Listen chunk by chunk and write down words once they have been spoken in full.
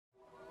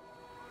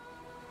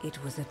It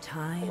was a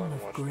time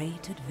of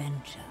great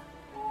adventure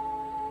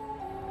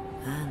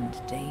and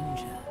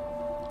danger.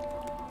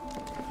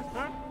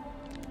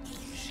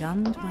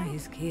 Shunned by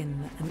his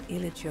kin, an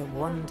Illager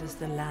wanders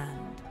the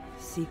land,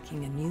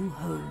 seeking a new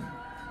home.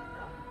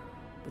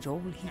 But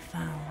all he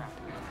found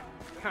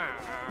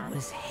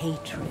was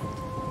hatred.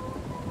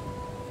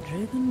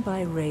 Driven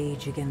by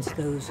rage against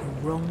those who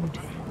wronged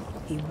him,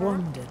 he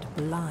wandered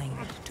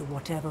blind to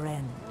whatever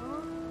end.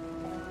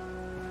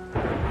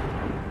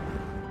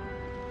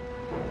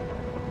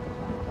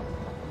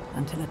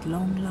 Until at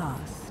long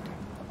last,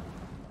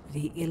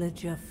 the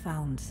Illager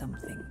found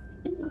something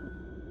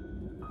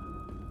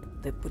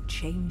that would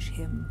change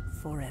him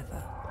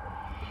forever.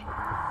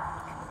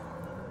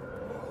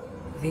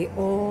 The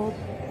Orb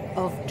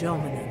of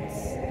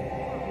Dominance.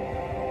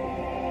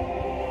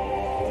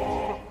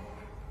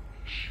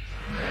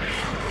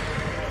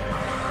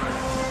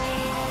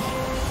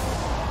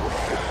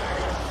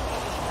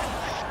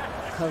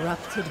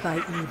 Corrupted by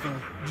evil,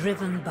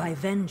 driven by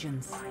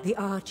vengeance, the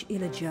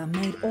Arch-Illager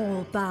made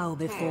all bow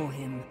before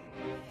him.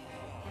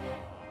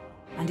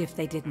 And if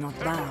they did not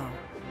bow,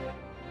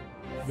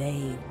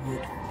 they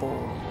would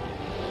fall.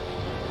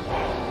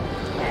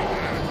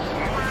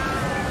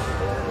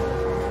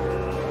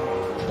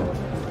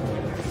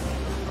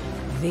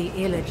 The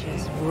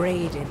Illagers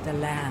raided the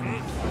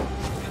land.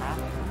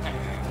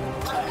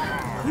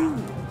 Who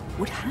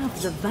would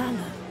have the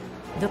valor,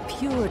 the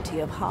purity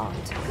of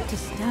heart, to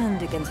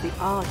stand against the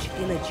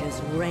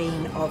Arch-Illager's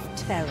reign of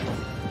terror?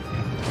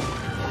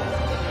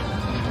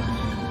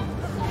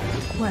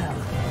 Well,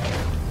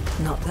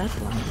 not that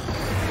one.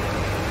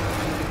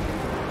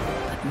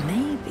 But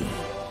maybe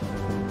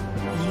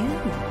you.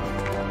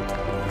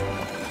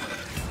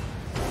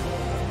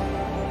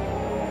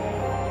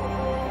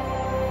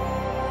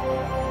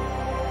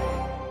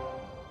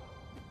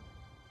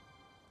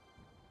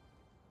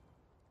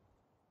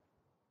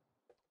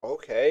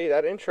 Okay,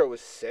 that intro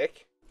was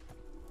sick.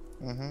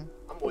 Mm-hmm.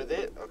 I'm with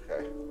it.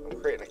 Okay, I'm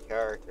creating a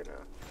character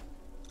now.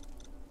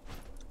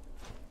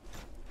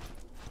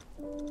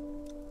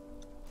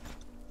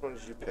 Which one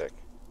did you pick?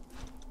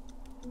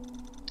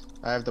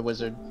 I have the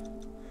wizard.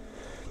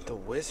 The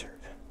wizard.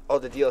 Oh,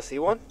 the DLC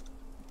one?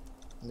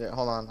 Yeah,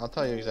 hold on. I'll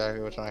tell you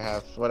exactly which one I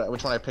have.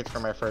 Which one I picked for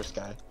my first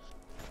guy.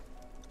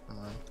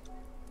 Hold on.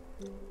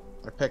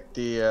 I picked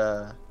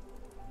the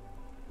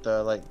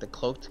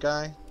cloaked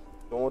guy.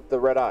 The one with the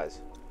red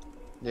eyes.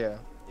 Yeah.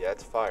 Yeah,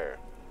 it's fire.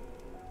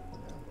 Yeah.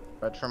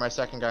 But for my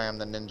second guy, I'm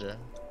the ninja.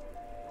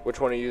 Which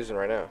one are you using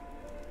right now?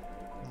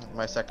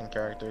 My second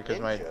character, because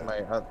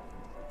Ninja?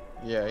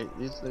 yeah,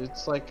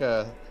 it's like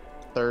a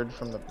third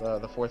from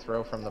the fourth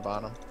row from the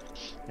bottom,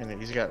 and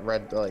he's got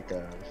red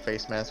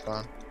face mask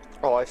on.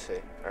 Oh, I see.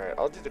 All right,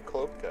 I'll do the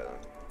cloak guy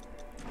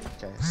then.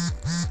 Okay.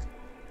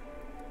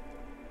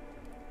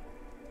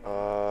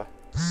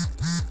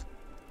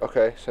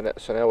 Okay. So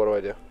now what do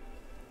I do?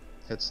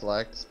 Hit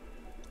select.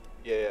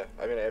 Yeah.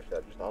 I mean, after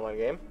that, just online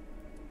game.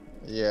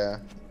 Yeah.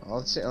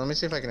 Let's see. Let me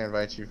see if I can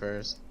invite you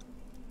first.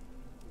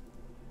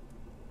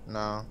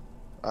 No.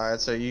 Alright,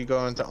 so you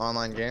go into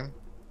online game.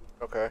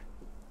 Okay.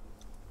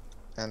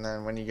 And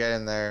then when you get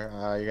in there,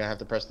 you're gonna have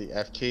to press the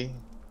F key,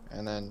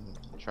 and then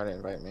try to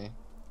invite me.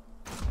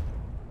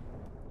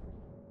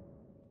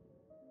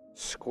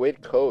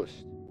 Squid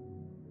Coast.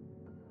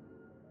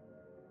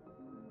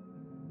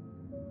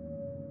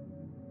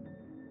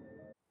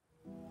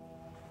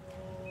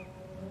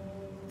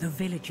 The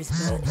village is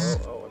burning.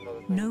 Another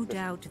thing. No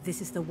doubt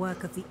this is the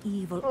work of the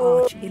evil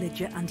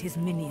Arch-Illager and his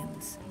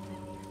minions.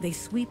 They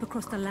sweep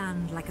across the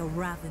land like a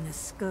ravenous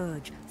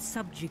scourge,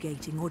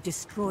 subjugating or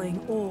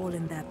destroying all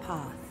in their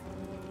path.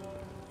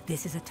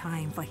 This is a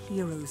time for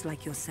heroes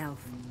like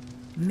yourself.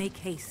 Make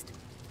haste.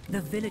 The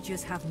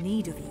villagers have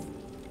need of you.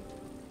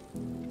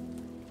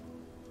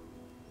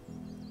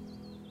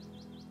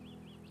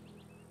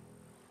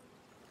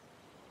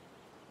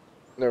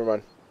 Never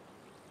mind.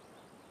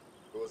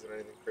 It wasn't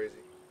anything crazy.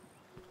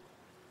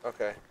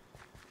 Okay.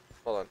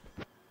 Hold on.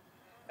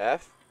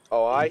 F?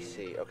 Oh, I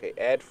see. Okay,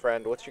 add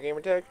friend. What's your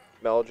gamer tag?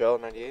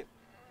 Melgel98?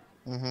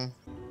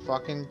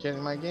 Fucking get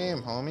in my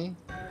game, homie.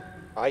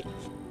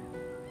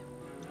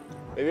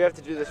 Maybe I have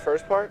to do this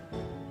first part?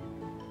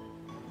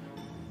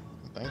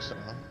 I think so.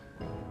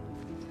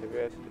 Maybe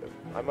I have to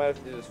I might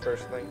have to do this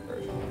first thing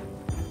first.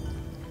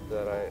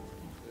 So that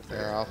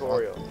Here,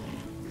 tutorial.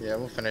 Yeah,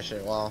 we'll finish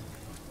it while...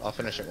 I'll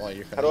finish it while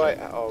you finish How do I... it.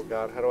 Oh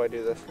god, how do I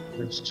do this?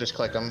 Just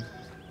click them.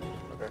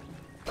 Okay.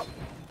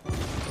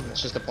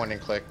 It's just a point and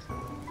click.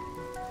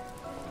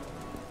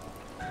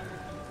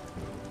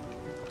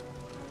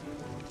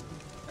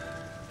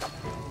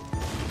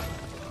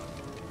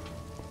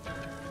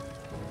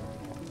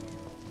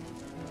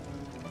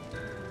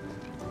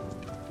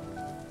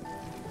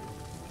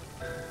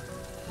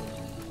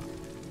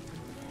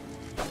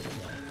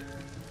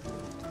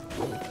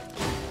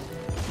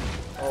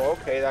 Oh,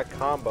 okay, that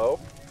combo.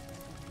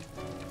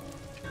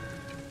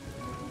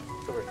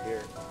 It's over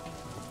here.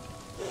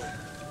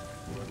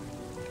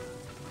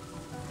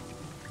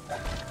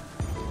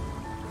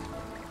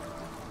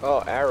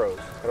 Oh, arrows.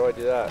 How do I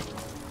do that?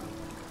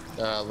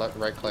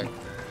 right click.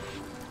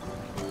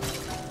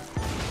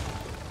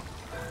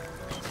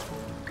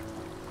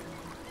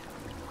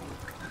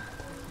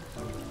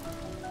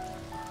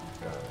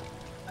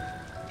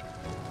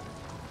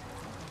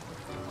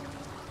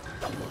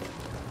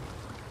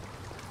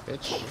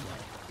 Bitch.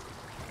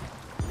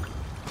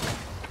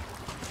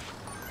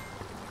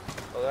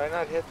 Oh, did I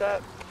not hit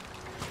that?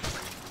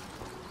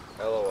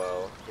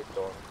 LOL. Keep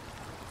going.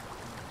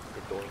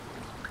 Keep going.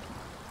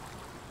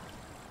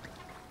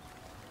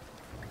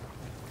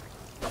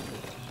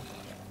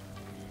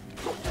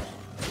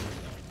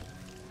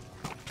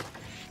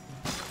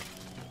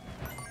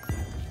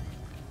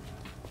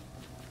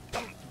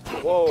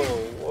 Whoa,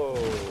 whoa.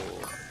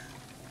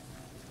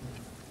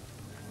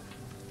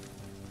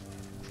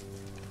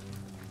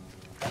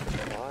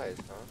 Flies,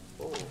 huh?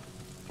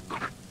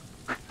 Oh.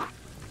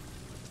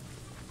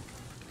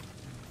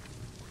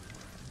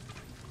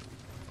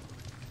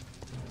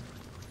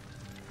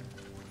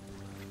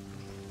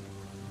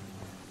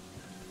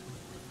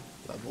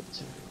 Level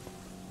 2.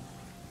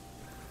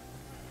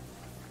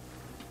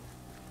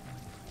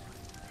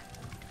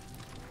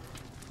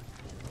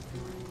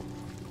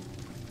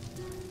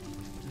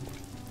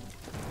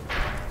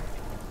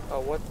 Oh,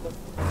 what the?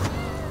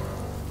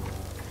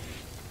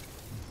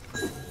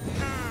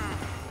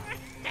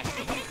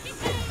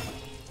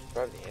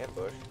 Survived the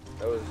ambush.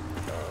 That was,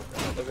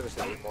 look at this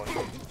anymore.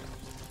 Wow,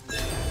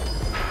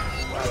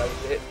 that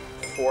was hit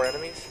 4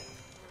 enemies.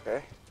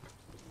 Okay.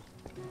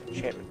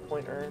 Enchantment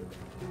point earned.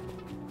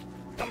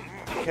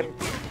 Can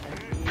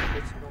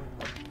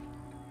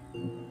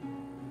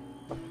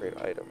upgrade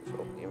items.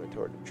 Open the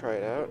inventory to try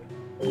it out.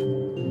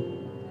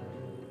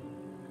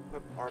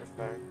 Equip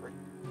artifact, break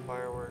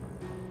firework,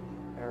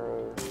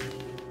 arrow.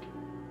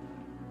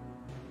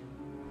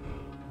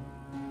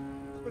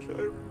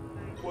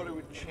 What it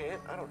would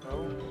enchant? I don't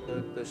know.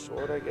 The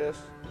sword, I guess.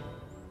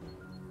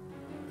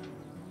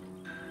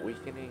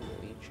 Weakening,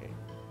 leeching.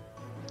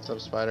 What's up,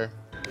 Spider?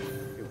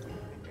 Weakening,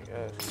 I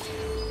guess.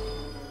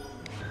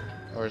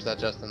 Or is that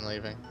Justin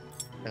leaving?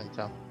 Couldn't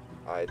tell.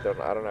 I don't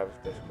have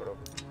Discord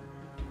open.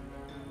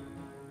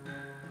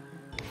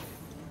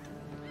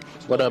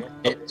 What up,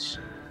 bitch?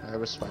 I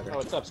was Spider. Oh,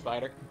 what's up,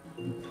 Spider?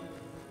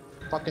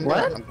 Fucking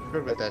What? good. I'm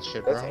good with that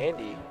shit, bro. That's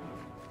Andy.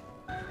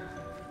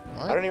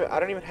 What? I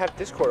don't even have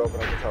Discord open.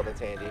 I can tell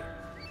that's Andy.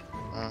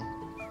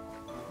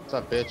 What's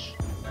up, bitch?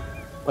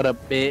 What up,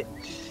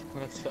 bitch?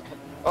 What's up?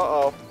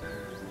 Uh-oh.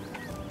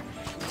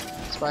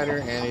 Spider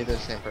and Andy, they're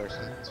the same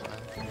person. It's fine.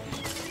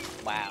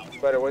 Wow.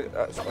 Spider,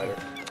 what? Spider.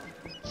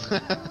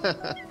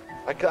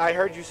 I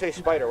heard you say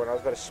spider when I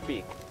was about to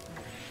speak.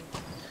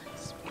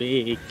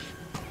 Speak.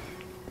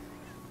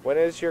 When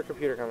is your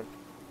computer coming?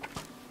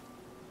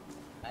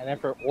 I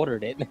never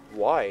ordered it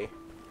Why?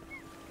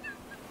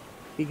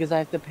 because I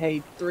have to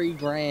pay $3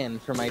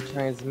 grand for my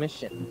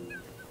transmission.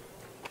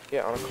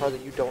 Yeah, on a car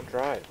that you don't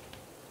drive.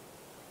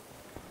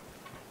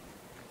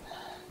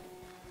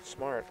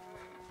 Smart.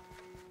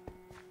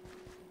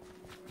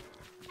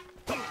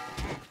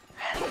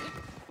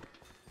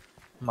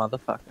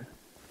 Motherfucker.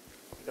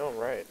 You know I'm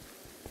right.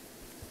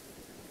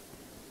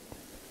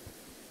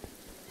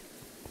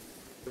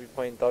 You'll be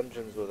playing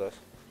dungeons with us.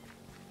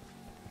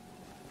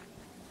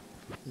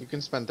 You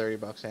can spend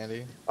 $30,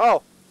 Andy.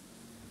 Oh!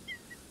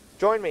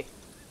 Join me.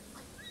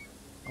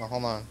 Oh,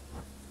 hold on.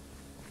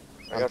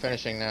 I I'm got-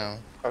 finishing now.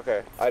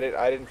 Okay, I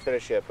didn't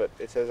finish yet, but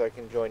it says I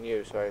can join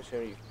you, so I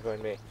assume you can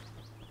join me.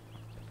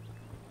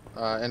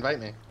 Invite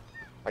me.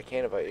 I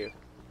can't invite you.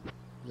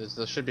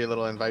 There should be a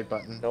little invite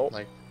button. Nope.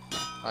 Like,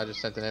 I just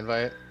sent an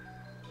invite.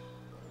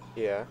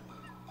 Yeah.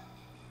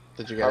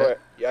 Did you get Alright, it?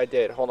 yeah, I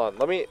did. Hold on.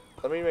 Let me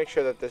make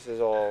sure that this is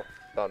all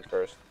done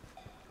first.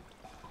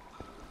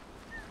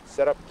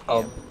 Set up camp.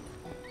 Oh,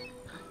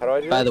 How do I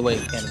do by that? the way,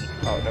 Kenny,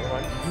 Oh, never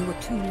mind. You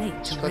were too late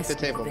Just to click the rescue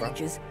table, the bro.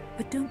 villagers,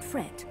 but don't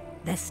fret.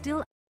 They're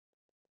still.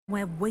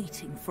 We're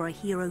waiting for a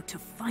hero to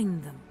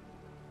find them.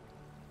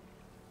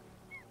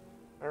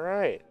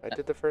 Alright, I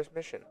did the first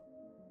mission.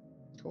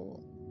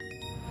 Cool.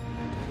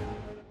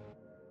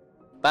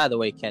 by the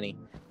way, Kenny,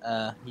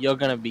 you're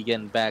gonna be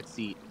getting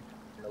backseat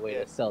on the way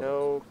Yeah, to sell.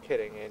 no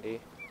kidding, Andy.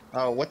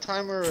 Oh, what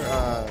time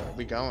are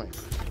we going?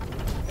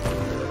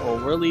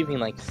 Well, we're leaving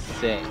like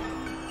 6. Okay,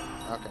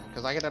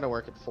 because I get out of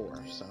work at 4,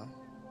 so.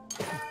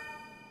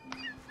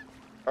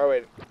 Oh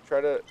wait,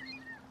 try to.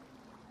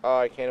 Oh,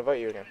 I can't invite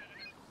you again.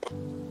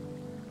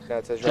 Now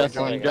it says you're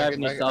Justin, joining. you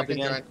driving I yourself can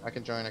again? join. I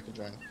can join.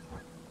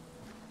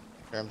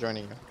 Here, I'm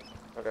joining you.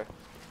 Okay.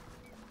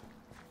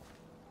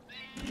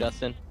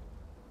 Justin,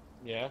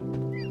 Yeah.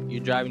 you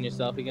driving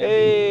yourself again?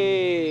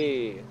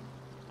 Hey!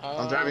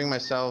 I'm driving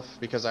myself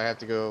because I have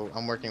to go.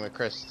 I'm working with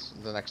Chris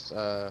the next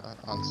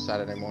on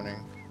Saturday morning.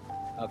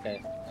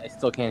 Okay, I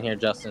still can't hear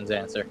Justin's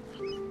answer.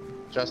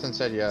 Justin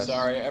said yes.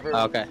 Sorry,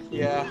 everyone. Okay,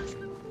 Yeah.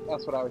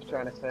 That's what I was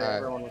trying to say. Alright.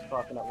 Everyone was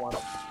talking at once.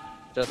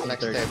 Justin's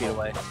Next 30 feet table.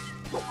 away.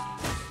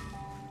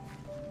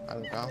 I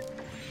don't know.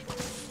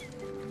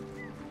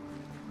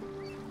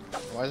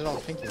 Why is it all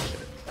pink and shit?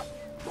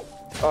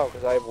 Oh,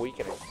 because I have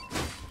weakening.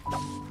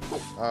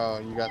 Oh,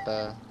 you got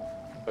the.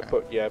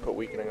 I put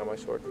weakening on my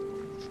sword.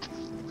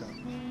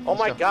 Oh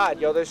my god,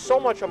 yo, there's so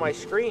much on my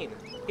screen.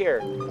 Here,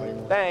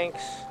 Oh,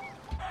 thanks.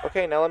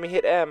 Okay, now let me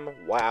hit M.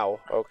 Wow,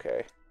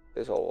 okay.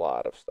 There's a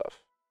lot of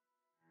stuff.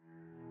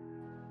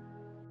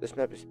 This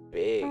map is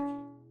big.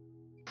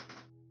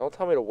 Don't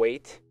tell me to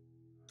wait.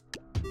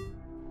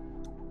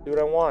 Do what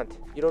I want.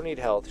 You don't need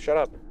health. Shut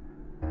up.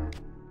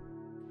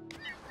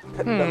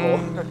 No.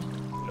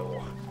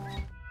 No.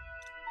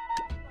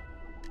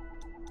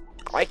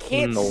 I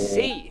can't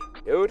see,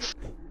 dude.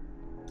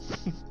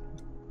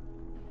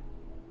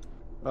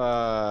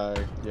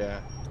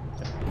 Yeah.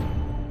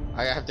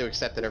 I have to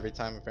accept it every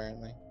time,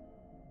 apparently.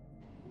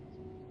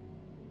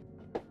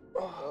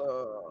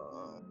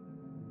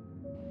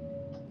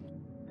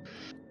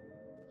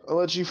 I'll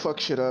let you fuck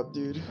shit up,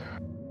 dude.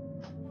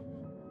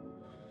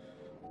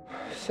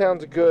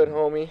 Sounds good,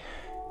 homie.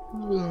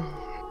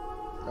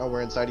 Oh,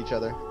 we're inside each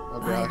other. Oh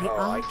By god. the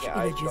Oh, I can't-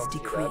 I Arch-Illager's don't see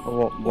decree, that.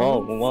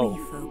 all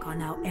free folk are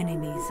now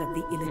enemies of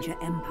the Illager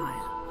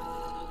Empire.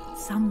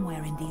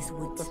 Somewhere in these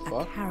woods, The a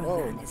fuck? caravan Whoa,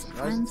 is why is it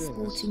doing this?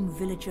 transporting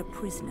villager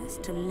prisoners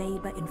to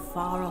labor in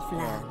far-off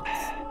lands.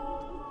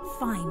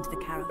 Find the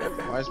caravan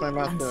Why is my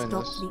mouth and doing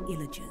stop this? the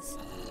Illagers,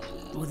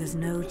 or there's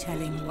no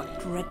telling what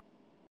dread.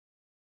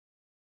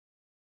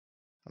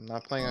 I'm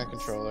not playing on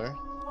controller.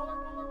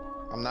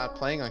 I'm not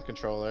playing on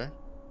controller.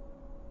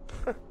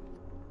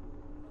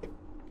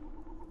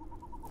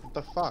 What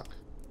the fuck?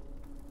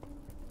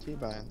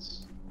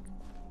 T-binds.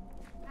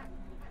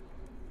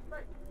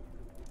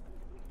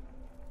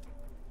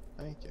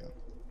 Thank you.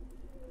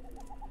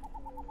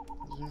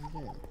 Zoom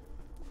in.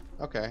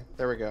 Okay,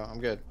 there we go. I'm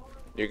good.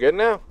 You good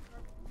now?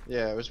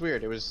 Yeah, it was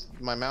weird. It was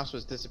my mouse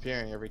was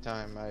disappearing every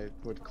time I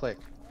would click,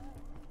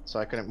 so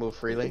I couldn't move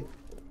freely.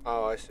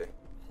 Oh, I see.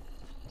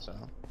 So,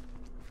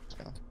 let's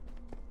go.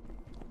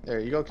 There,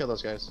 you go kill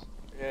those guys.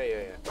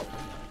 Yeah.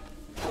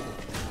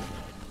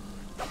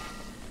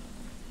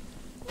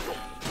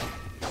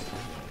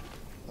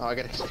 Oh, I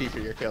got XP for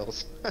your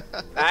kills.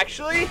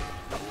 Actually?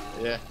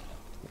 Yeah.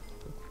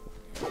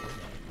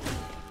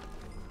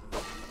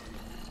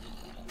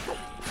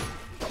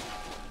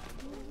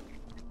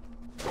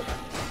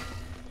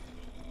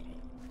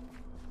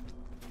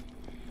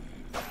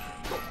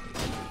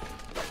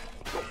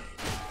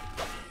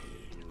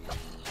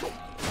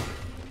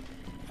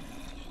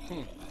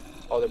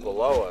 Oh, they're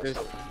below us.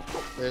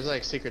 There's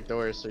like secret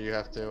doors, so you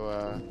have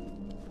to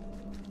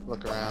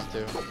look around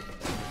too.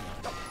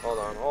 Hold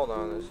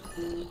on.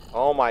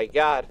 Oh my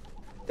god.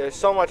 There's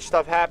so much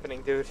stuff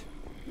happening, dude.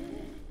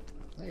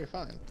 No, you're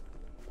fine.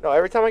 No,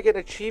 every time I get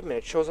an achievement,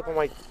 it shows up on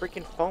my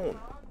freaking phone.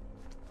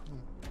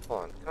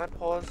 Hold on. Can I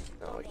pause?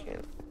 No, I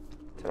can't.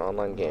 It's an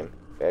online game.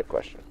 Bad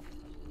question.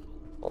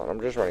 Hold on,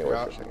 I'm just running away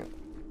for a second.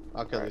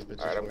 I'll kill these bitches.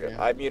 Alright, I'm for good. you.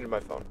 I muted my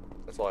phone.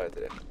 That's all I had to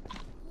do.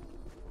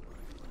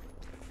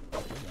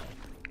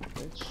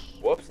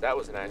 Bitch. Whoops, that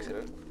was an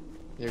accident.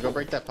 You go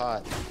break that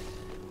pot.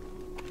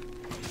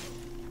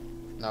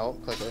 No,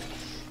 click it.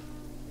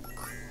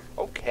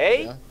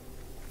 Okay. Yeah.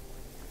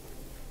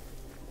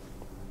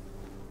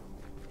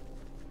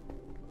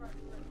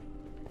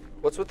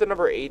 What's with the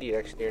number 80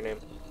 next to your name?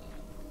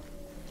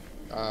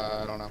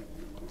 I don't know.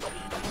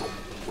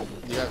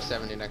 You have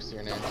 70 next to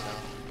your name,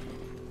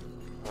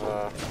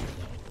 so.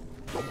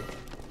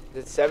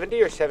 Is it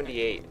 70 or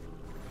 78?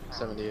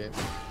 78.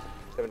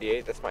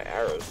 78? That's my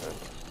arrows then.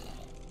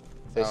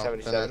 Say Oh, then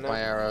 77 that's now? my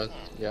arrows.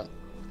 Yep.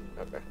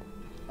 Okay.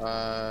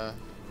 Let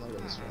me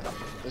go this way.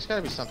 There's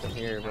gotta be something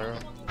here, bro.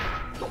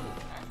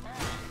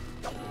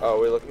 Oh,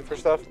 we looking for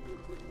stuff?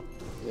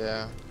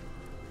 Yeah.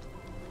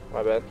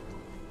 My bad.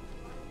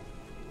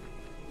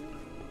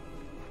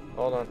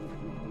 Hold on.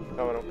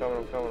 I'm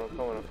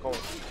coming.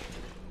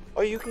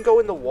 Oh, you can go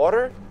in the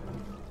water?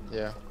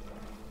 Yeah.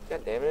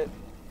 God damn it.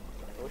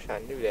 I wish I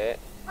knew that.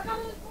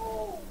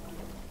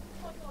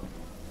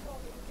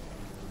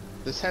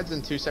 This heads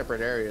in 2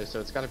 separate areas, so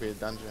it's gotta be a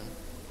dungeon.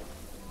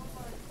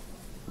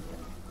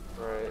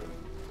 Right.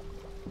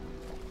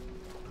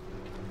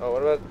 Oh,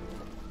 what about...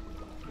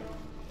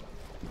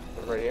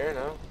 Right here?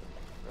 No?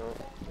 No.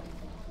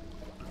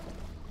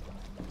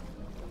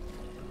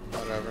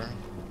 Whatever.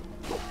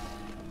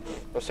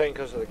 I was saying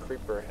because of the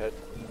creeper ahead.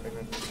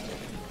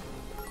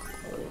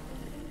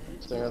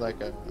 Is there like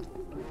a...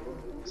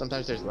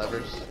 Sometimes there's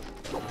levers.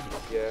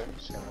 Yeah.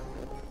 Just gonna...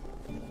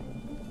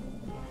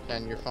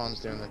 Ken, your phone's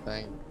doing the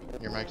thing.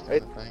 Your mic's doing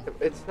It, the thing.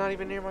 it's not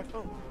even near my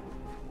phone.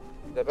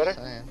 Is that better?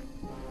 Just saying.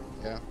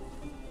 Yeah.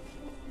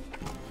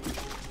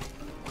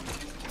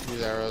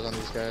 Use arrows on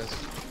these guys.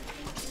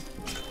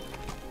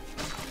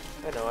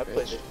 I know, I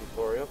played Bitch. the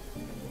tutorial.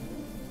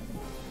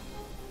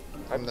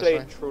 I Come this played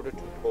way. through the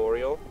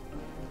tutorial.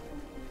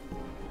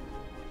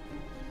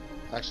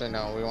 Actually,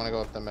 no. We want to go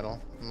up the middle.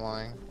 I'm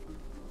lying.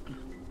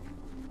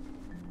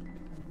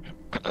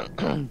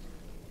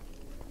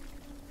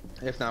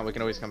 If not, we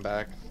can always come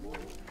back.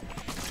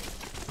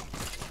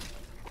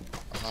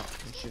 Oh,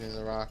 I'm shooting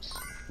the rocks.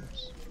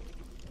 Oops.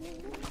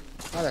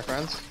 Hi there,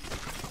 friends.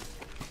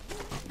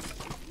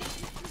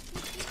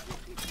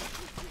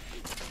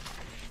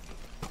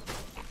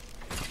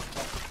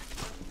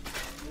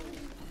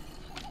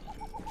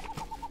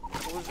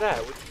 What was that?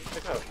 What did you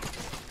pick up?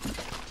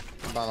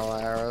 Bundle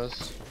of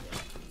arrows.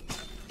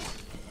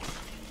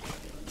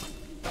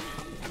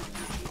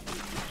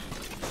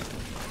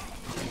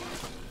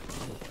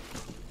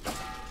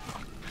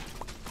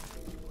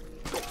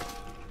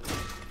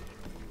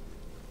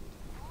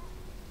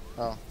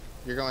 Oh,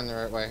 you're going the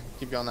right way.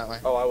 Keep going that way.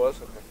 Oh, I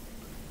was? Okay.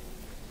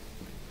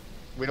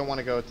 We don't want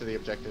to go to the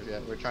objective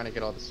yet. We're trying to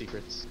get all the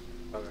secrets.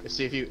 Okay.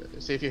 See if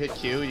you hit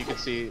Q, you can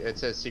see it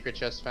says secret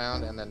chest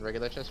found and then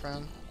regular chest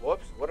found.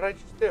 Whoops, what did I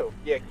just do?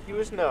 Yeah, Q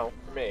is no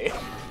for me.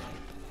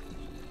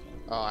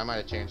 Oh, I might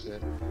have changed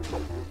it.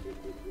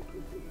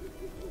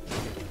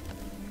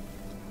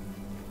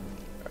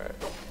 Alright.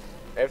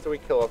 After we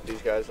kill off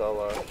these guys, I'll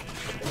look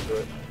into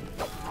it.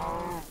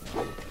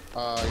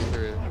 Oh, you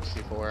threw a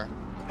C4.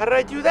 How did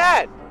I do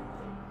that?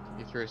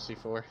 You threw a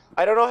C4.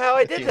 I don't know how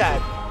I did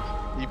that.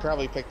 You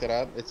probably picked it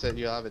up. It said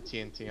you'll have a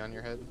TNT on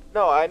your head.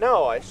 No, I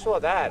know. I saw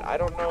that. I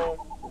don't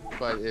know.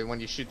 But when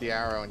you shoot the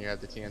arrow and you have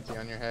the TNT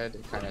on your head,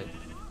 it kind of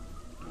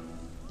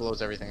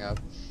blows everything up.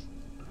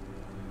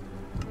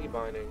 Key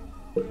binding.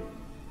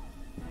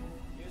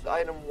 Use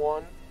item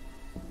 1.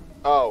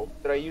 Oh,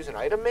 did I use an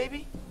item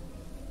maybe?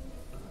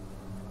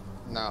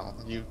 No,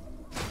 you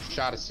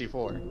shot a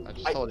C4. I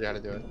just told you how to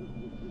do it.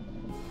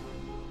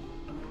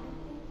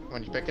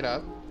 When you pick it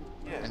up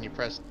Yeah. and you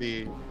press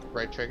the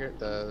right trigger,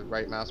 the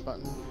right mouse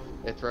button,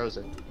 it throws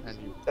it and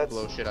you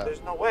blow shit up.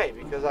 There's no way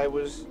because I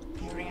was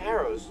shooting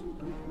arrows.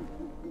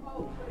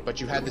 But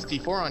you had the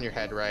C4 on your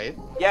head, right?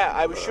 Yeah,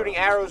 I was shooting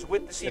arrows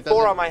with the It C4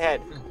 doesn't- on my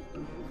head.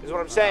 Is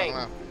what I'm saying.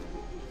 I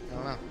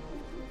don't know.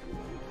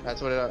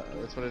 That's what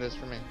it is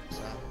for me. So.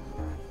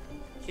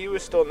 Q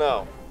is still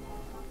no.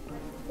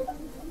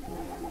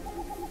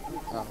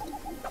 Oh.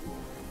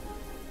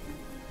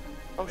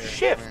 Oh, Here,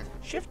 shift. come here.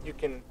 Shift you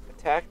can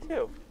attack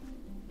too.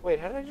 Wait,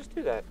 how did I just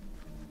do that?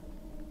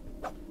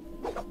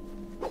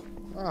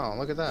 Oh,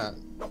 look at that.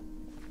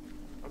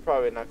 I'm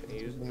probably not going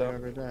to use it though.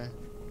 Every day.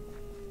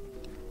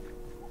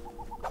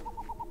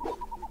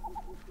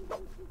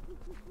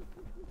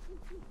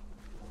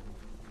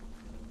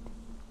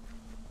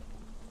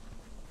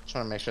 Just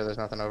want to make sure there's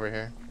nothing over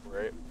here.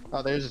 Right.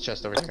 Oh, there's a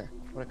chest over here.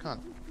 What a cunt.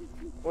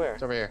 Where?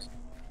 It's over here.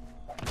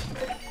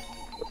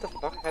 What the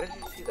fuck? How did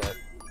you see that?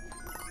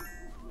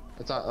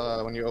 It's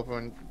on,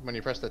 when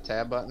you press the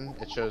tab button,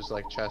 it shows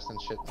like chest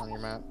and shit on your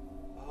map.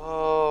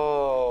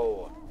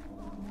 Oh.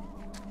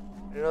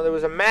 I didn't know there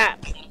was a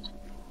map.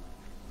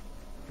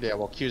 Yeah,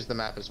 well, Q's the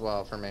map as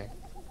well for me.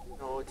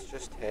 No, it's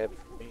just tab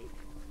for me.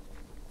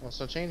 Well,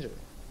 so change it.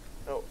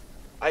 No,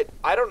 I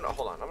don't know.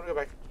 Hold on. I'm gonna go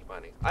back to key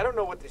binding. I don't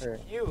know what this Here.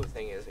 Q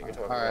thing is that you're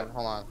talking Alright,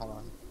 about. hold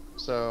on.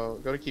 So,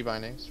 go to key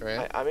bindings,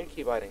 right? I'm in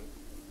key binding.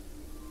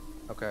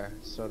 Okay,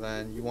 so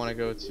then you want to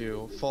go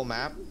to full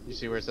map. You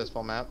see where it says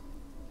full map?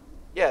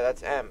 Yeah,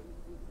 that's M.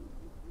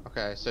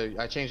 Okay, so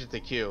I changed it to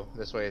Q.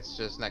 This way it's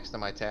just next to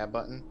my tab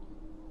button,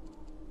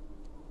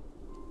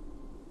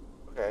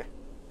 Okay.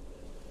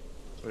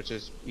 which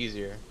is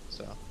easier,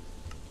 so.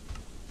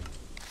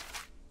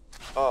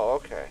 Oh,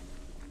 okay.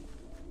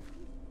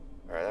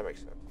 Alright, that makes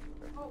sense.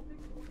 Okay.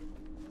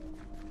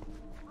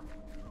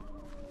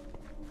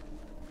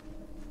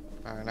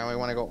 Alright, now we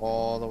want to go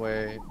all the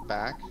way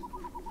back.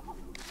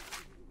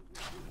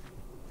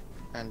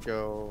 And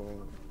go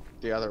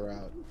the other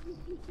route.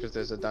 Because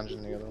there's a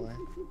dungeon the other way.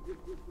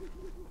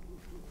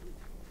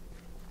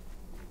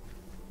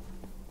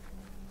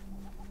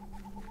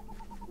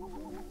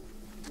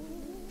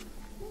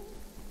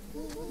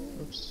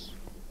 Oops.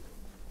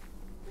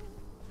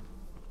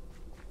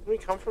 Can we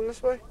come from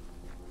this way?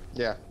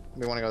 Yeah,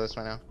 we want to go this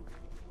way now.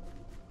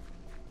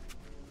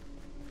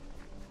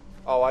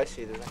 Oh, I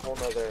see. There's a whole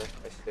nother.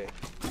 I see.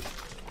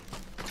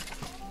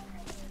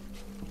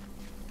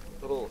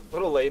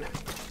 Little late.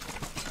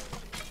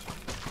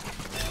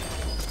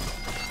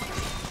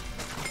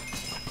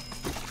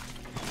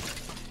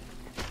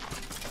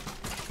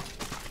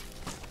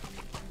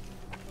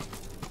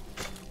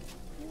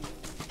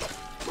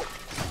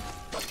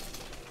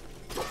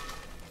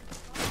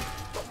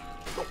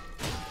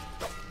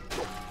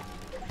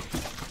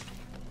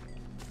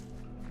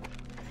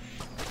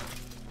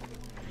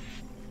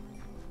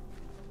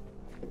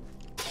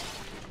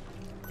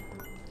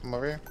 Come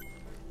over here.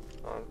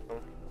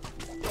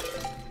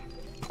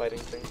 Fighting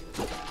thing.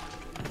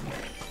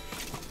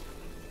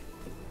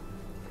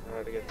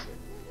 How to get to?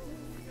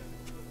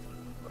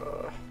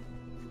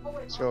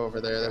 Let's go over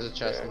there. There's a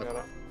chest Okay, in the I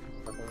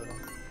gotta- over there.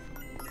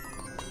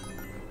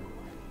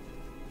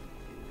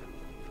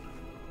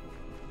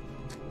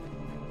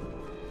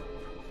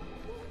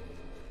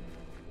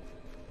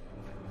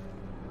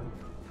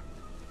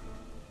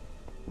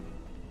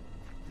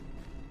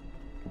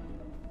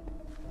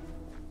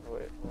 Oh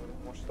wait,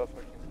 more stuff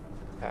I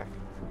can pack.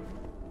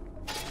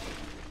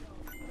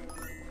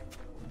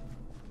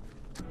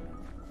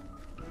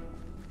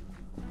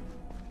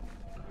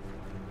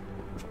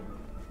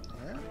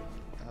 Alright.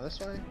 Now this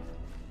way.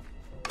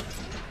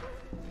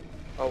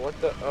 Oh, what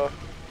the? Hold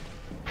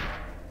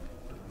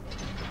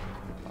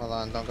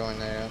on, don't go in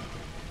there yet.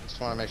 Just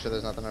want to make sure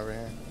there's nothing over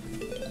here.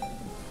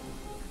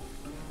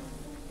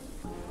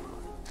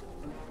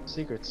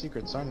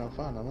 Secrets are no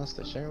fun unless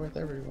they share with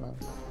everyone.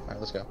 Alright,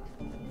 let's go.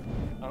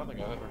 I don't think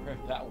I've ever heard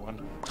that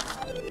one.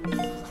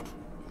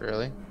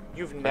 Really?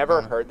 You've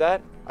never heard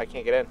that? I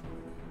can't get in.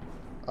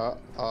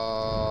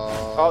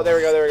 Oh, there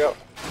we go, there we go.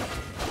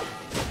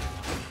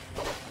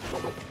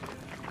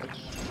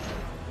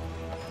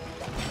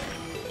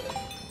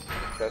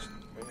 Chest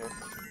right here.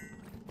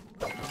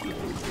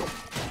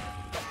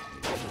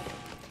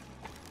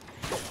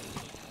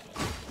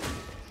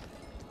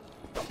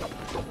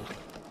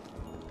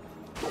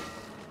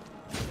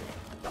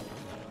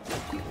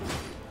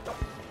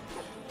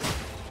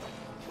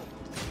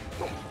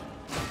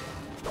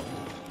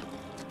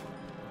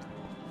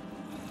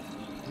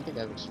 I don't think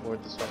I've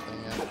explored this whole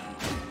thing yet.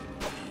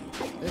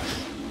 Bitch.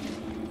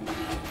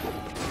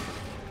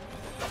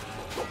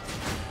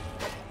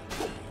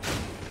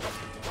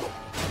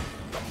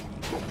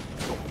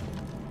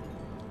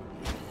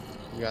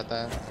 You got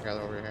that? I got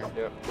it over here.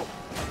 Yep.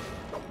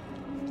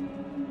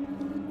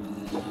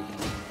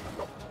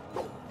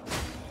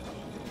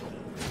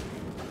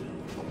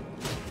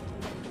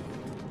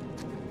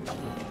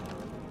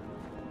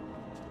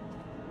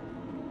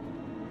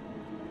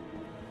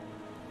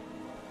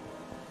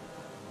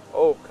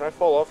 Oh, can I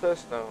fall off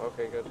this? No,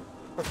 okay, good.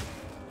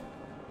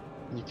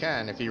 You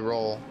can if you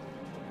roll.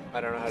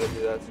 I don't know how to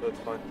do that, so it's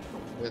fine.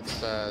 It's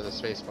the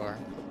space bar.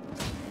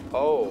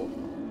 Oh.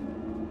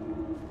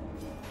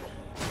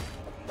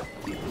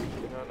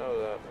 Did not know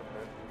that.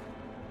 Okay.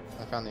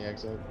 I found the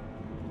exit.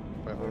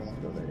 But we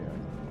won't go there yet.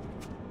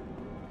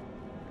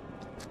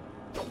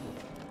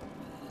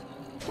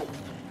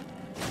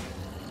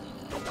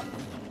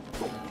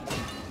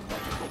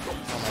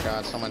 Oh my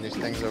god, some of these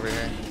things over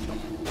here.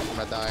 I'm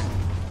gonna die.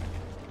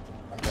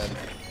 I'm dead.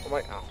 Oh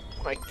my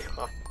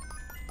god.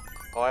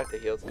 Oh, I have to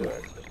heal too,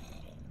 actually.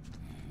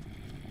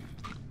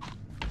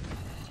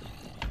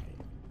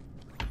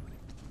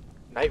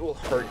 Night will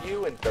hurt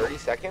you in 30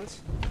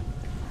 seconds?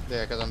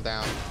 Yeah, because I'm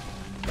down.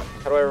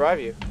 How do I revive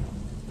you?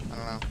 I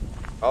don't know.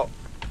 Oh.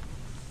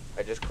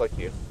 I just clicked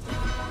you.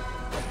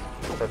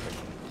 Perfect.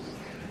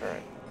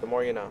 Alright. The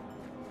more you know.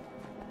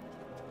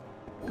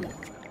 Yeah,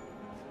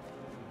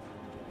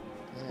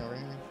 over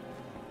here.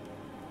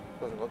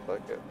 Doesn't look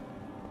like it.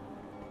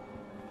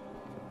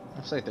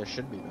 Looks like there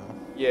should be though.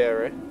 Yeah,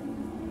 right?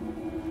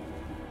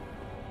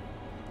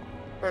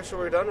 Alright, so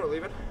we're done? We're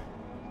leaving?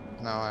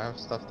 No, I have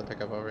stuff to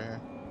pick up over here.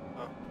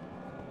 Oh.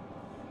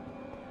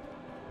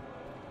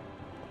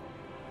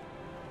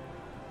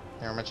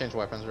 Here, I'm gonna change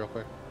weapons real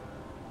quick.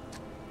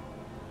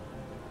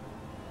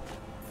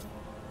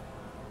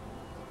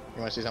 You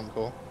wanna see something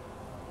cool?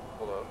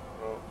 Hold on.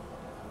 Oh.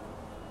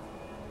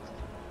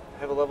 I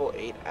have a level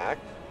 8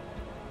 axe.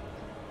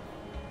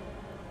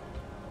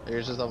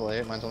 Yours is level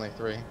 8, mine's only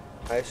 3.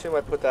 I assume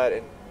I put that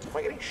in. Am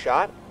I getting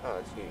shot? Oh,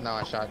 that's you. No,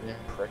 I shot you.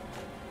 Prick.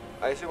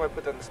 I assume I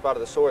put that in the spot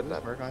of the sword Does then.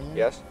 this work on you?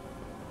 Yes?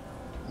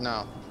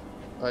 No.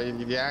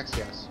 The axe,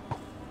 yes.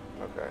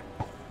 Okay.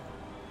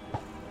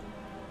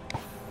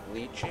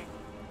 Leeching?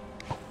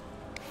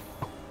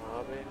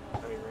 Mobbing? I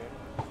mean, ramming?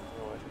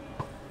 No, what?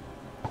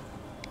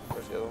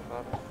 Where's the other one?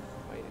 Mobbing?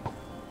 Fighting.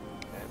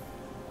 Okay.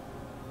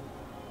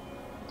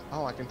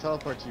 Oh, I can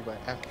teleport to you by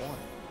F1.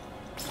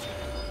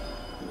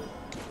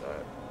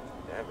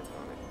 Damage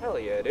on it. Hell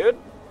yeah, dude.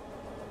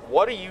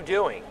 What are you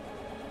doing?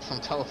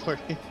 I'm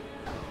teleporting.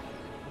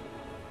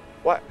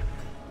 What?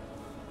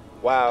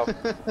 Wow.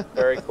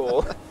 Very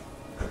cool.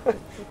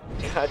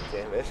 God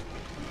damn it.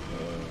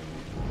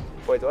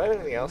 Wait, do I have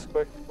anything else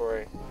quick for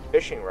a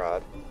fishing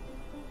rod?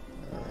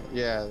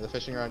 Yeah, the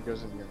fishing rod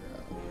goes in your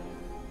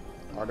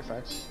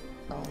artifacts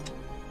column.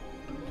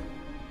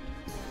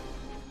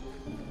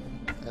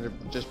 And it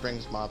just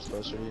brings mobs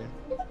closer to you.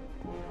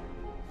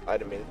 I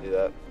didn't mean to do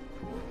that.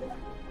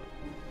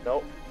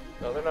 Nope.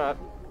 No, they're not.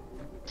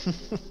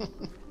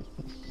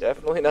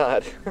 Definitely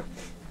not.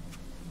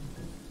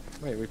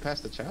 Wait, we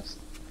passed the chest?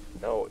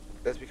 No,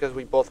 that's because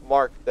we both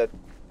marked that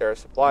there are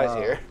supplies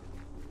here.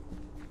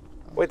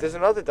 Wait, there's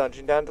another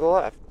dungeon down to the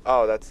left.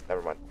 Oh, that's...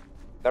 Never mind.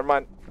 Never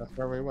mind. That's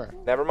where we were.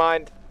 Never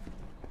mind.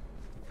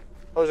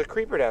 Oh, there's a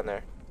creeper down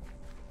there.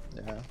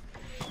 Yeah.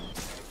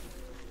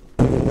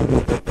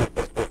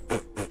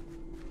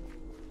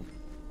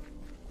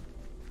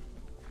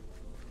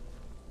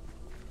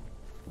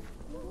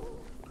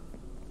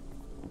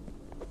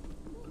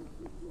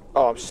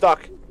 Oh, I'm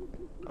stuck.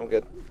 I'm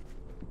good.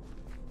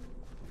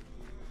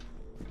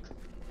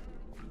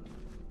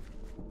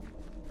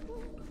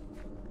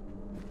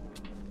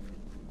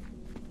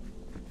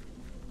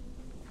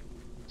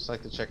 Just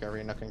like to check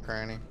every nook and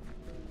cranny.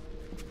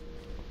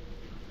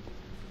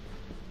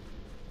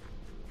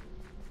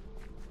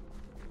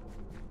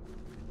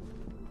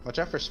 Watch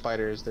out for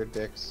spiders, they're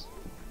dicks.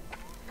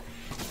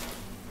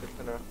 Good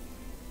to know.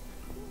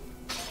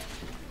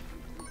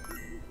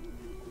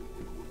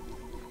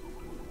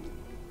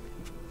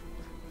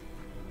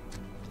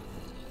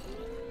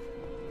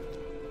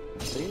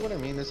 See what I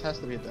mean? This has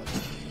to be a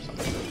dungeon or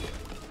something.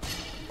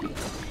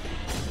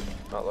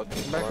 Not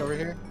looking. Come back over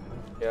here.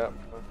 Yeah.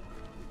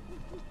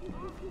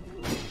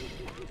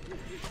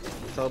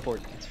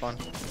 Teleport, it's fun.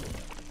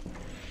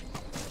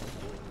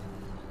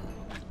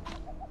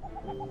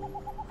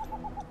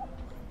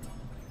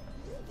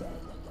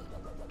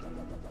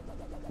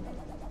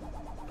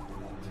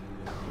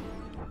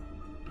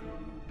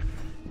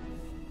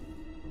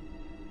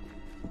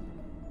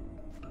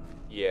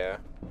 Yeah.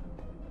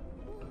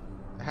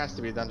 It has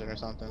to be a dungeon or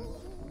something.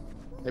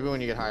 Maybe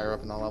when you get higher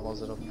up in the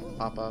levels, it'll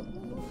pop up.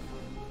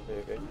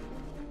 Maybe.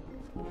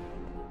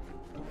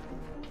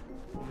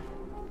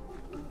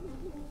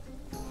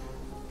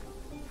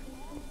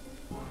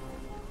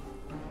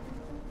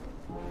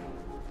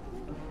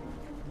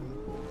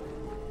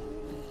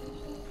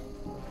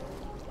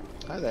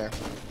 Hi there.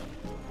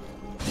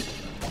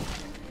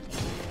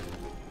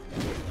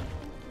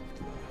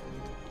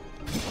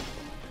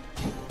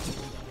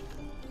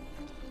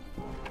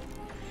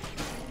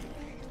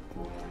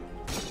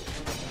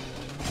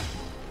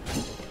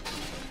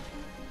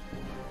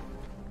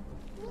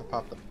 I'll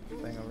pop the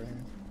thing over here.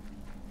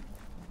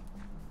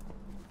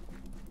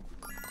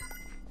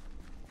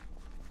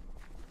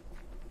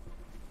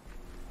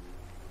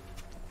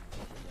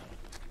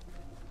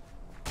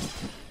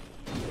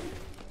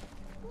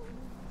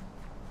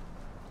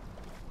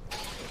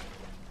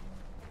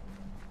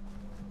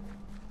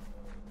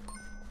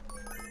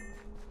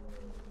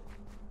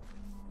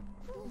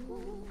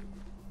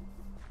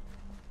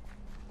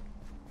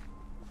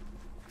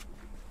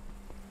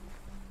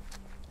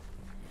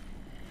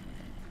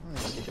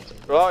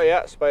 Oh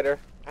yeah, spider.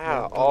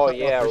 Ah, oh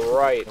yeah,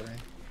 right.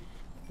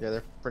 Yeah,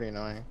 they're pretty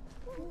annoying.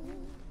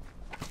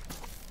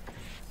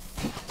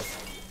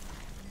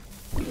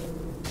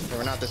 There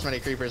were not this many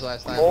creepers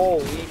last time.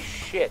 Holy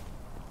shit.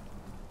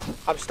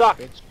 I'm stuck.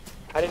 Bitch.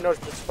 I didn't notice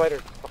the spider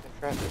fucking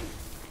trapped me.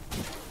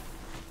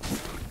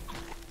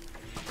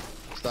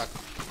 Stuck.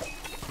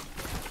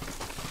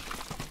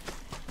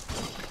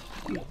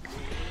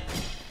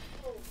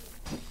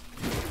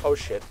 Oh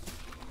shit.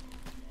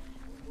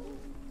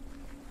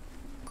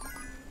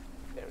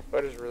 Damn, the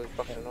spider's really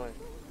fucking annoying.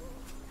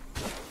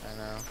 I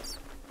know.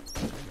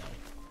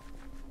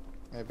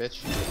 Hey,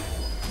 bitch.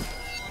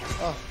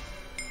 Oh.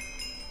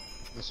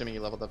 I'm assuming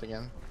you leveled up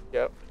again.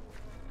 Yep.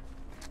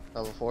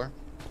 Level 4.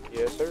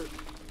 Yes, sir.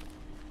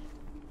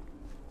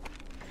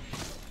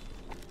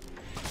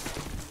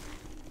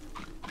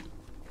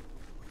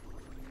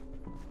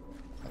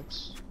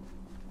 Oops.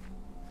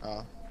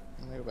 Oh,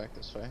 let me go back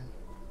this way.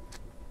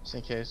 Just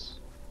in case.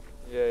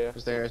 Yeah, yeah.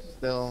 Because there's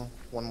still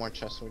one more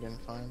chest we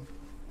didn't find.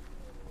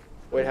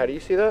 Wait, how do you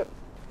see that?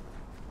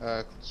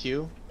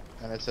 Q,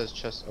 and it says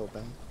chest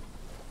open.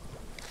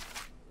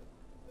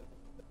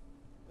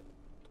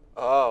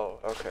 Oh,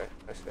 okay.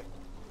 I see.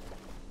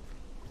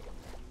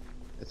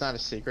 It's not a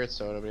secret,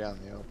 so it'll be out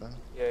in the open.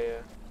 Yeah,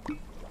 yeah.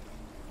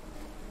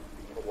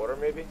 The water,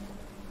 maybe?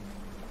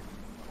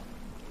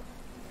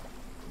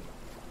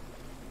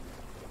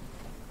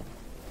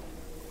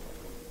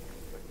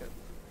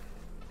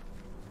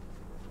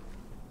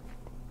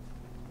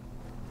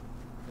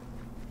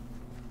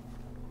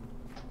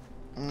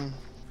 Mm.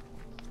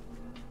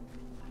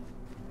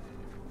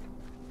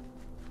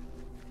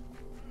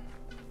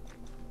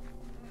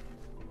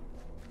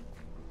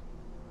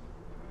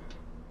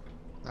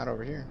 Not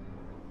over here.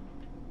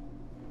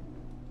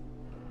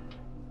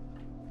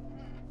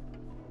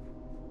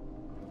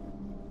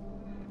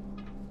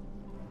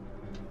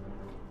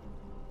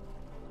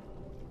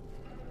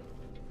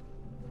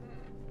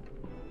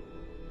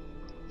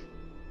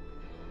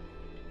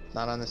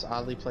 Not on this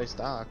oddly placed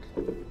dock.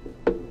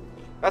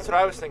 That's what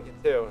I was thinking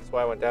too. That's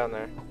why I went down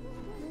there.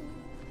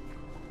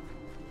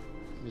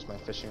 Use my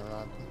fishing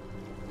rod.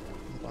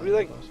 We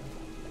like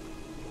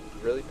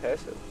really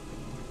passive.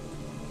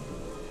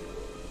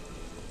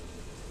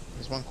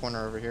 There's one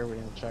corner over here we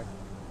didn't check.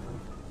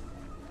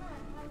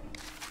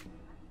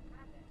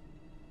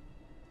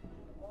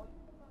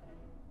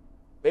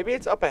 Maybe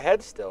it's up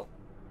ahead still.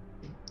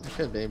 It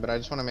could be, but I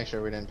just want to make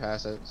sure we didn't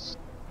pass it.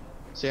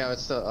 See how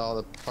it's still all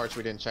the parts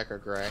we didn't check are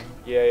gray?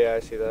 Yeah, yeah, I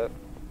see that.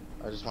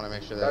 I just want to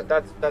make sure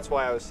that, That's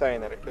why I was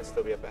saying that it could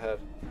still be up ahead.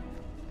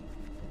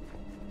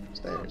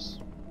 stairs.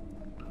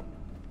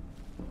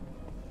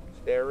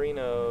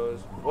 Starinos.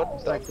 What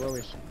It's the that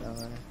glowy shit down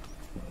there.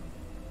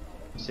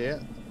 See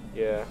it?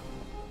 Yeah.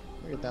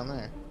 Look at down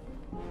there.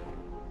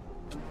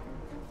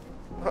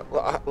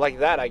 Like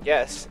that, I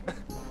guess.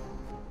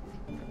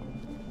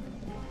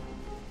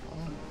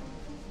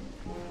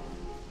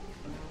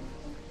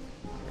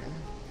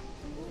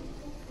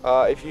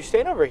 If you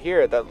stand over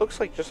here, that looks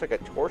like just like a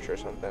torch or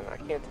something. I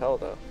can't tell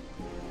though.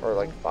 Or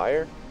like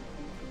fire.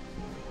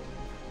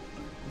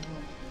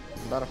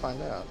 I'm about to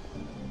find out.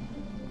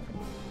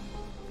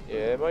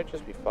 Yeah, it might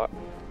just be fire.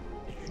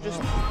 Did you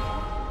just...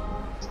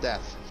 It's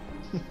death.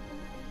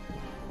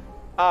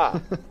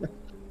 Ah.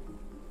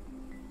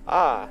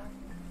 Ah.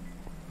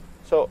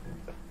 So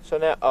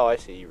now... Oh, I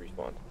see. You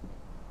respawned.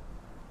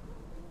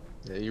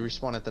 Yeah, you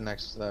respawn at the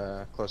next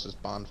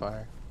closest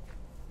bonfire.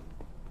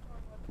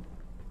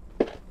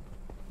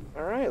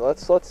 Alright,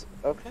 let's...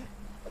 Okay.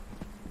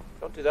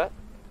 Don't do that.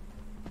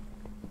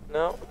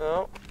 No,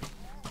 no.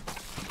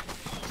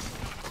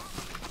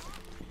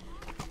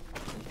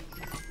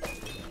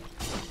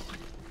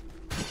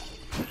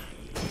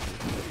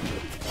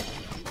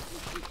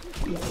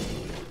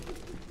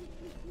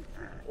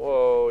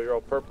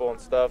 people and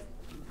stuff.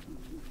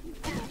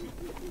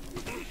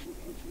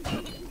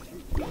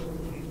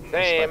 Spider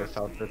Same.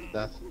 fell to its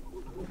death.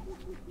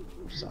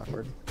 Just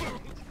awkward.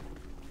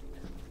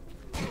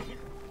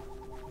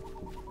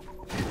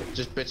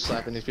 Just bitch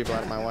slapping these people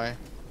out of my way.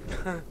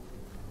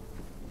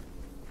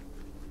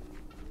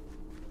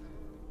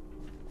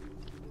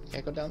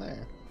 Can't go down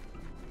there.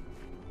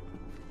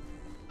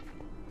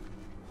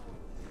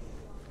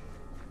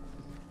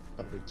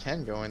 But we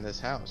can go in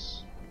this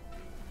house.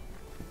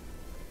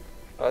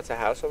 Oh, that's a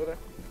house over there?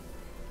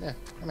 Yeah,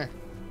 come here.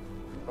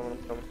 Coming,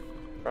 coming.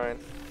 Brian.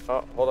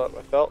 Oh, hold up,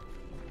 I fell.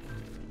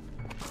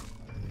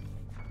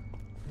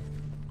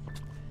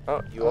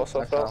 Oh, you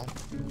also I fell?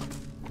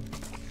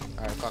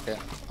 Alright, fuck it.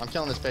 I'm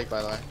killing this pig,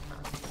 by the way.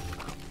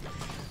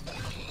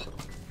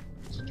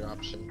 It's a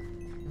drop shit.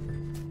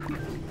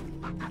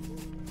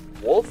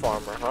 Wolf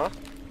armor, huh?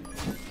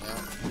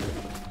 Yeah.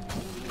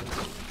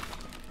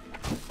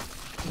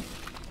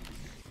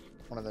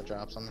 One of the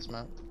drops on this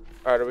map.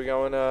 Alright, are we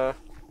going,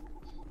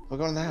 We'll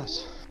go in the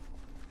house.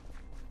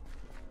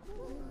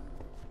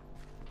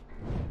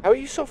 How are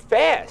you so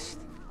fast?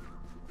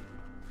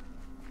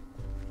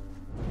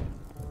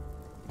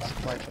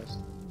 Supply chest.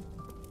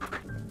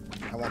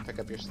 I won't pick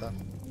up your stuff.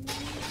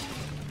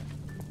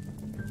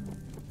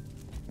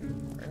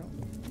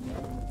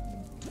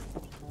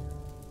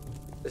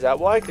 Is that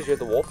why? Because you have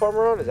the wolf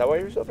armor on? Is that why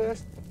you're so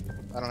fast?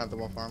 I don't have the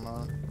wolf armor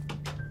on.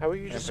 How are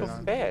you just so put it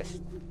on.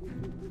 fast?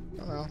 I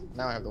don't know.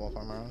 Now I have the wolf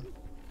armor on.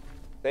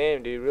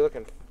 Damn, dude, we're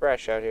looking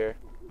fresh out here.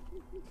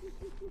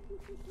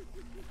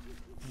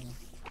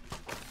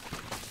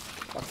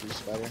 Fuck you,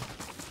 spider.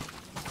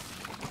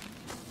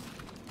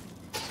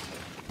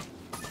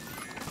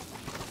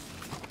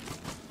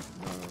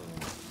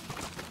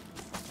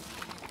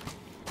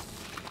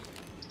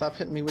 Stop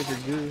hitting me with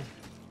your goo.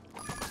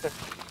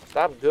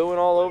 Stop gooing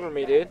all over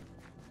me, dude.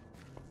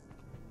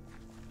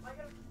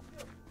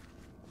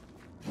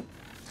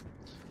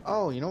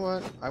 Oh, you know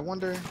what? I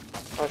wonder.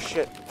 Oh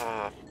shit.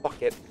 Ah,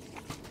 fuck it.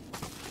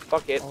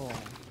 Fuck it. Oh.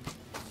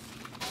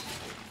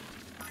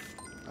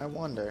 I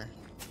wonder.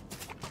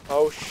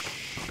 Oh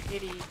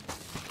shitty.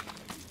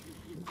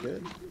 You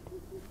good?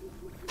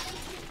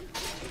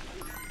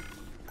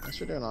 Thanks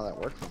for doing all that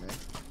work for me.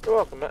 You're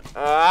welcome, man.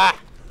 Ah!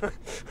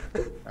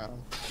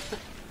 Um,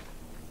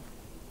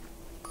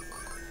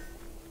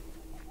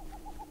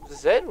 Is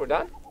this it? We're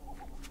done?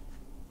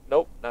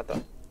 Nope, not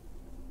done.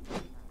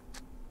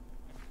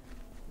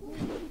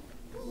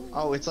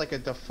 oh, it's like a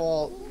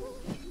default.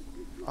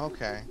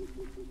 Okay.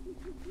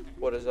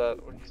 What is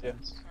that? What do you do?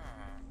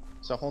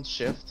 So hold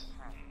shift.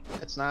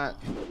 It's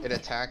not. It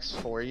attacks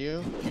for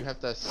you. You have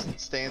to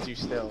stand you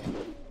still.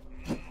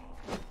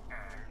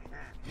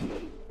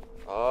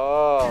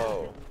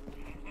 Oh.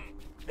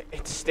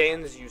 It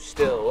stands you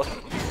still.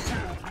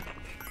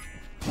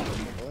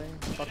 Really?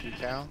 Fuck you,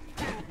 cow.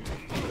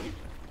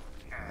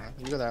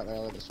 You go that way.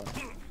 I'll go this way.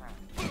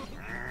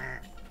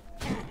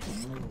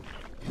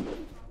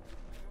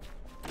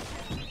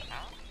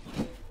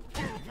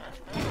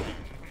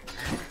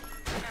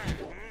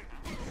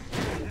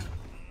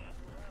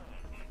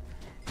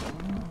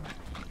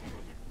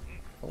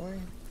 Boy.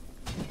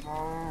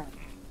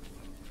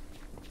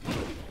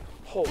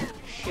 Holy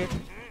shit.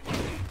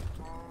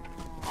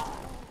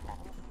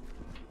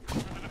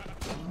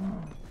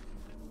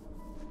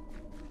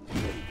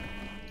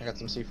 I got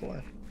some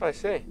C4. I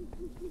see.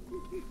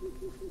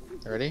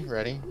 Ready?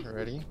 Ready?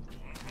 Ready?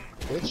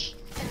 Bitch.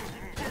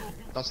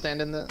 Don't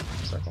stand in the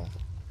circle.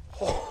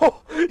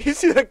 Oh, you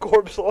see that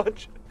corpse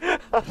launch? Yeah.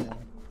 Fucking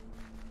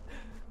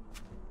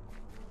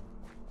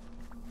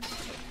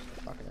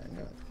I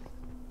knew it.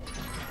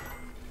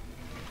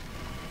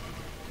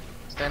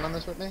 Stand on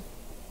this with me? It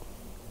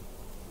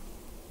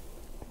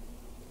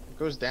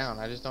goes down,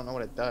 I just don't know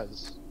what it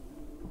does.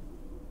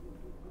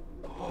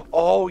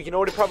 Oh, you know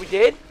what it probably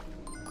did?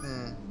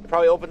 Hmm. It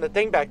probably opened the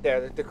thing back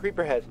there, the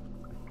creeper head.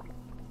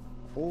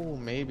 Ooh,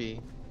 maybe.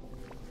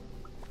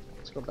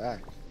 Let's go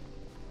back.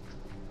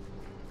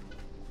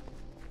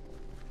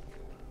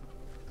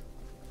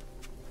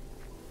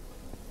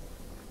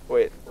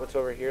 Wait, what's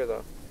over here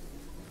though?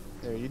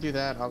 There, you do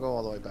that, I'll go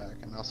all the way back,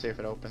 and I'll see if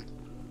it opened.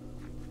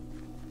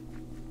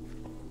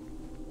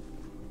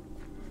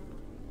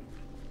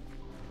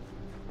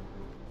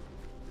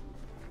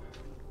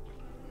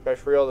 Should I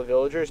free all the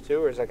villagers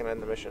too, or is that gonna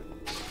end the mission?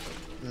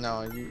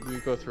 No,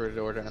 you go through a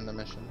door to end the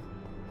mission.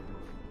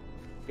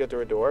 You go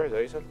through a door, is that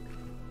what you said?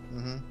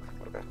 Mm-hmm.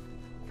 Okay.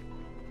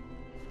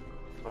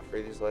 I'll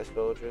free these last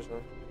villagers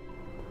then.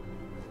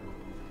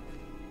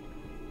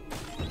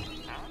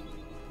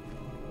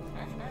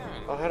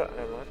 Oh, how do I...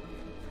 Never mind.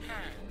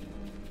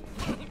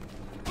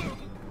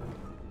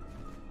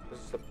 This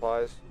is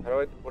supplies. How do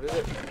I... What is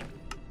it?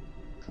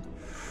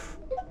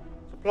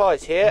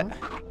 Supplies here.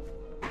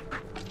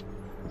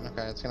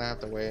 Okay, it's gonna have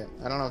to wait.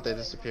 I don't know if they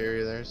disappear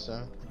either,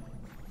 so...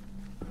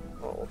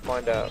 Well, we'll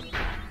find out.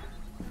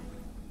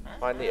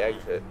 Find the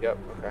exit. Yep,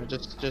 okay.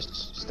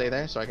 Just stay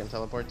there so I can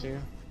teleport to you.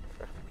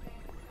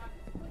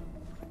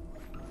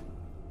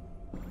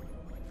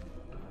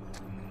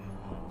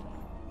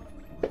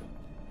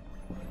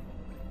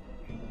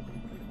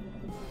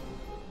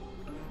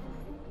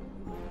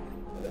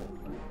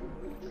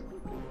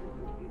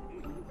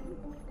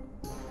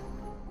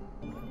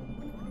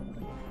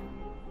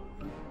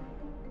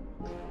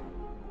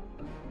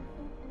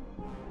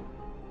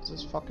 What's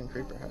this fucking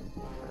creeper head?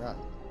 I forgot.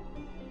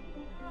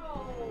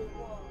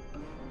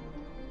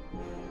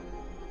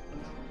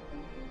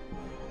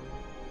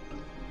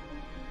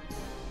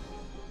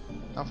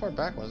 How far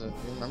back was it?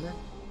 Do you remember?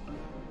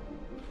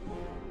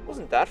 It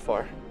wasn't that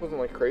far. It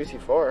wasn't like crazy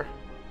far.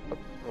 I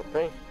don't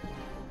think.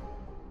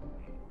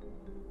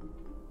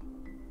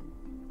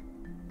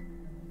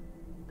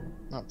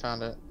 Oh,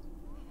 found it.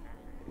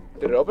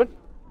 Did it open?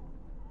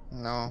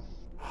 No.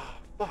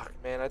 Fuck,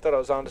 man. I thought I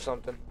was onto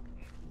something.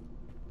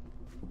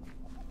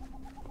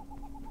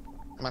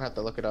 Might have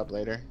to look it up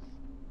later.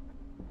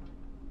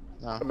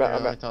 No, Ima- here,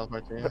 ima- let me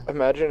teleport to you.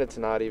 Imagine it's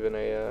not even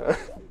a,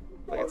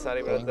 like it's not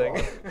even a thing.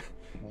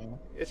 Yeah,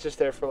 It's just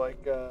there for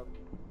like, that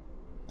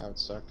would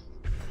suck.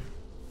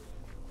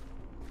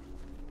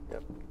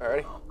 Yep.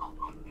 Alrighty.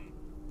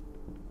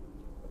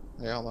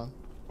 Yeah, hold on.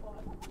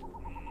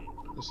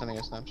 Just sending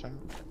a snapshot.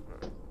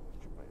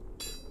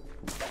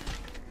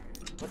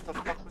 What the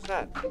fuck was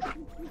that?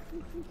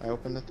 I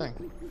opened the thing.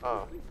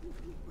 Oh.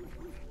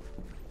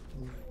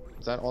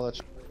 Is that all that?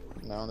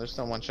 No, there's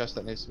still one chest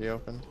that needs to be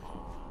opened.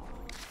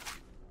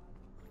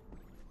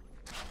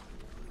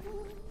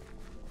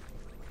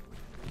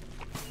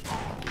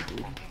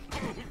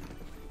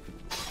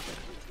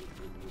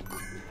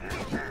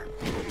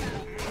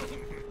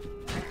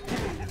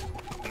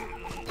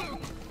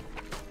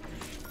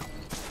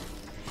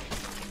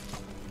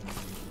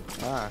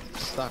 Ah,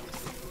 stuck.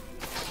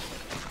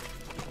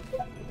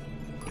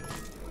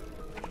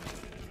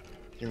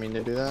 You mean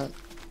to do that?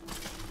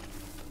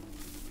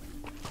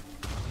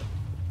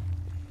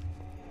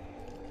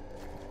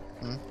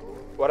 Hmm?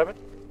 What happened?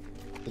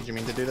 Did you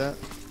mean to do that?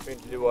 I mean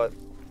to do what?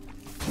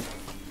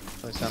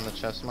 Place down the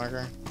chest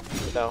marker?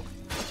 No.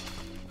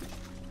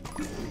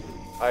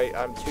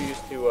 I'm too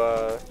used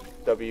to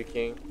W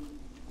keying.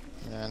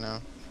 Yeah, I know.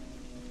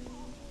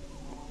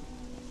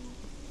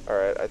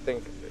 Alright, I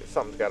think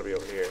something's gotta be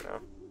over here now.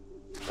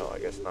 No, I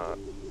guess not.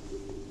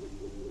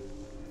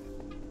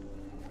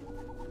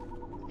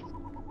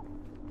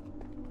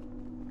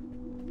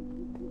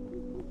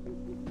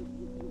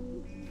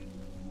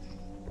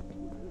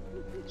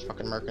 Just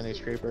fucking murking these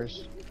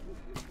creepers.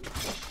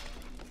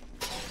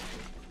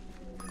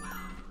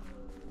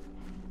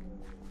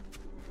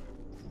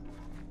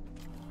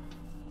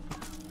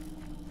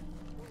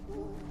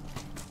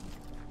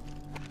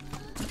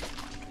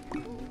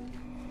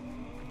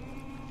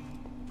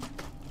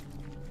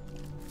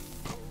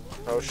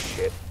 Oh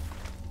shit.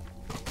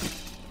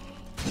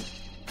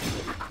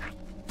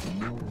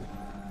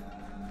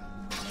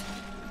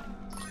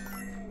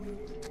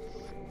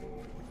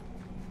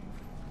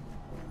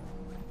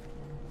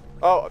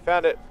 Oh, I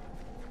found it.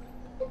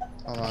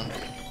 Hold on.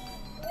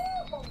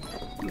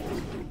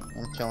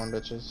 I'm killing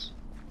bitches.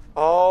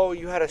 Oh,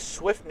 you had a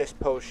swiftness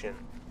potion.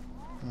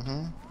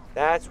 Mm-hmm.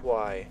 That's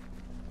why.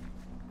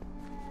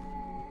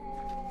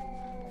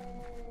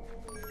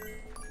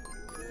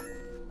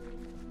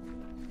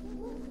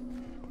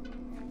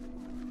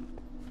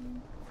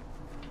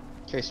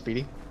 Okay,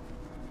 Speedy.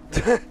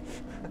 There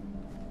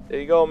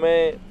you go,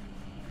 man.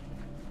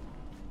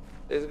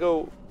 Let's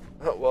go.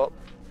 Oh, well,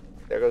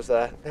 there goes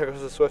that. There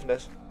goes the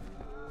swiftness.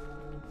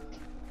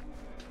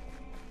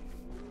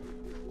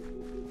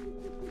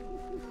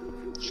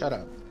 Shut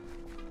up.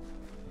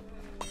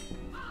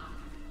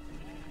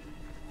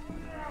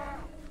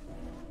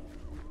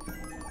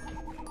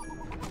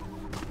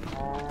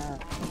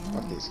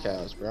 Fuck these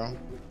cows, bro.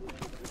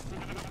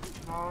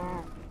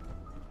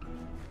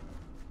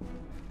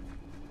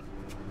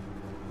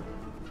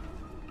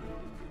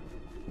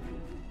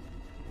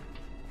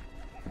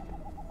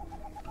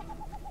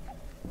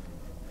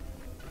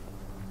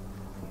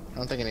 I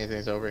don't think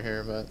anything's over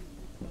here, but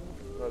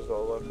Might as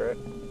well look, right?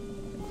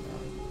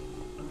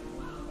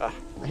 Ah,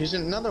 here's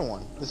another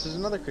one. This is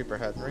another creeper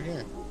head right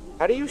here.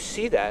 how do you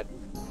see that?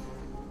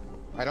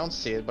 I don't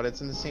see it, but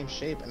it's in the same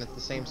shape and it's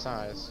the same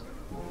size.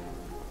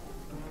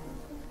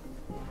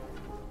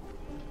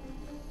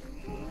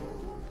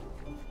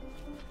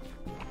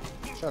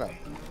 Shut up.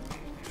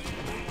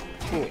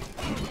 Cool.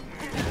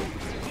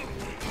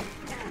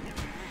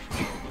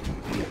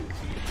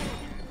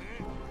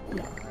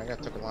 I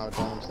took a lot of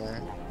damage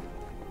there.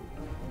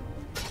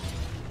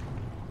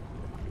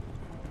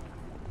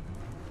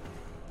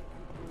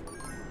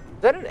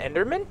 Is that an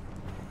Enderman?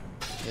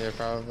 Yeah,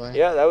 probably.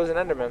 Yeah, that was an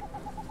Enderman.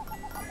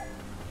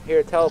 Here,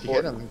 If you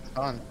teleport. hit him, it's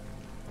fun.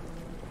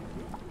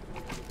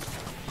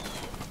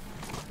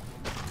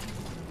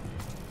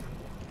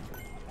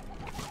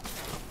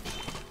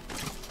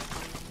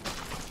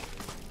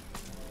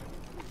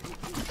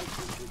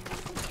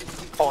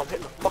 Oh, I'm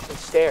hitting the fucking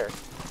stair.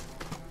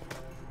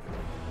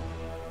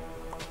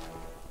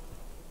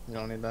 You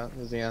don't need that.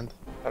 This is the end.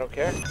 I don't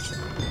care.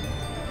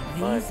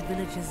 These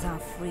villages are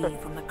free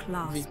from the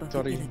clasp of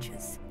the Victory.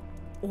 villagers.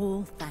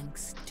 All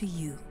thanks to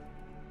you.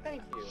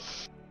 Thank you.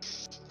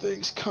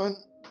 Thanks, cunt.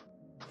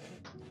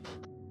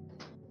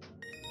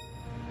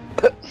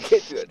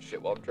 Get do that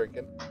shit while I'm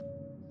drinking.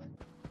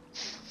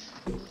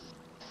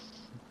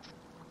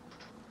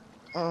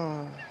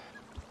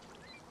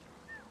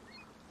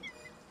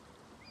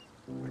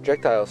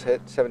 Projectiles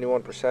hit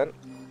 71%.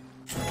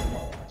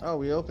 Oh,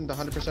 we opened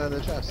 100% of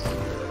the chest.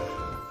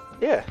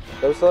 Yeah,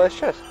 that was the last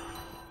chest.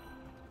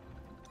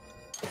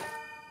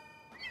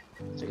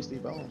 Tasty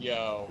bone.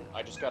 Yo,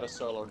 I just got a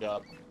solo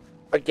dub.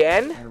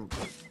 Again?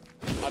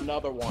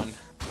 Another one.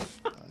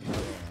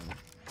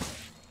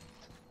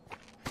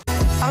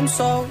 I'm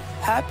so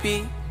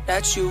happy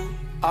that you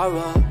are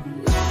around.